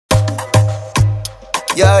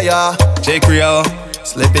Yeah, yeah. J Creole.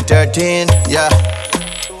 Sleepy13, yeah.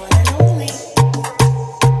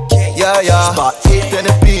 Yeah, yeah. Spot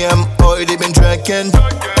 8:20 p.m. Already been drinking.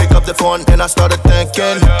 Pick up the phone and I started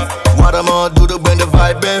thinking, what I'm gonna do to bring the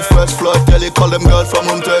vibe in. First floor telly, call them girls from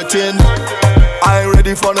room 13. I ain't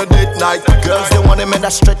ready for the date night. Girls, they want them in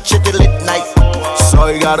that stretch it late night. So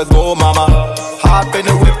you gotta go, mama. Hop in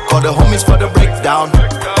the whip, call the homies for the breakdown.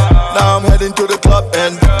 Now I'm heading to the club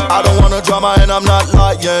and I don't want no drama and I'm not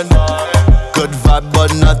lying. Good vibe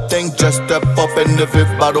but nothing, just step up in the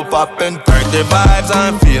fifth bottle poppin'. Birthday vibes,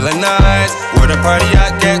 I'm feeling nice. Where the party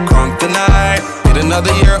at, get crunk tonight. Hit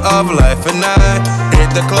another year of life and night.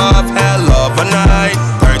 Hit the club, hell of a night.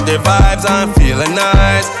 Birthday vibes, I'm feeling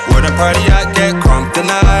nice. Where the party at, get crunk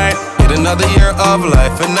tonight. Hit another year of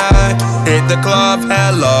life and night. Hit the club,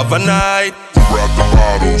 hell of a night. Who brought the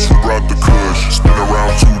bottles? Who brought the kush? Spin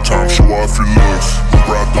around 2 times, show off your looks. Who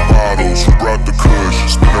brought the bottles? Who brought the kush?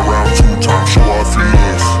 Spin around 2 times, show off your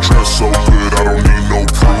looks. Dress so good, I don't need no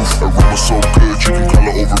proof. Aroma so good, you can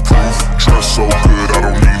color overproof. Dress so good, I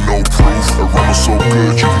don't need no proof. Aroma so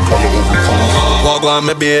good, you can color overproof. Walk on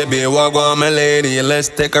my baby, walk on my lady. Let's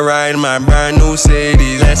take a ride in my brand new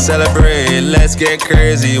city. Let's celebrate, let's get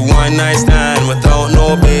crazy. One night stand without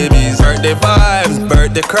no babies. Birthday vibes,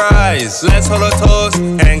 birthday cries. Let's hold a toast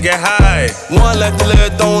and get high. One left to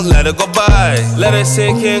live, don't let it go by. Let it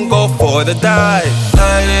sink in, go for the dive.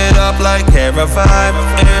 Light it up like Hera vibe.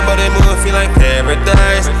 Everybody move, feel like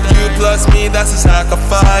paradise. You plus me, that's a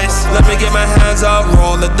sacrifice. Let me get my hands out,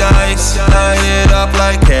 roll the dice. Light it up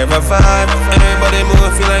like Hera vibe. Everybody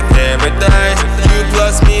move, feel like paradise. You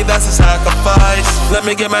plus me, that's a sacrifice. Let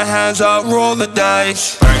me get my hands out, roll the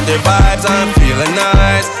dice. Birthday vibes, I'm feeling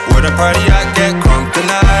nice. Where the party at, get crunk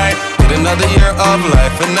tonight. Hit another year of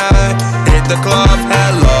life and night. Hit the club,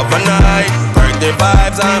 hell of a night. Birthday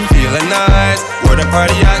vibes, I'm feeling nice. Where the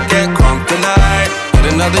party at, get crunk tonight.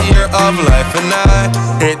 Hit another year of life and night.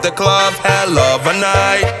 Hit the club, hell of a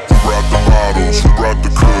night. Who brought the bottles?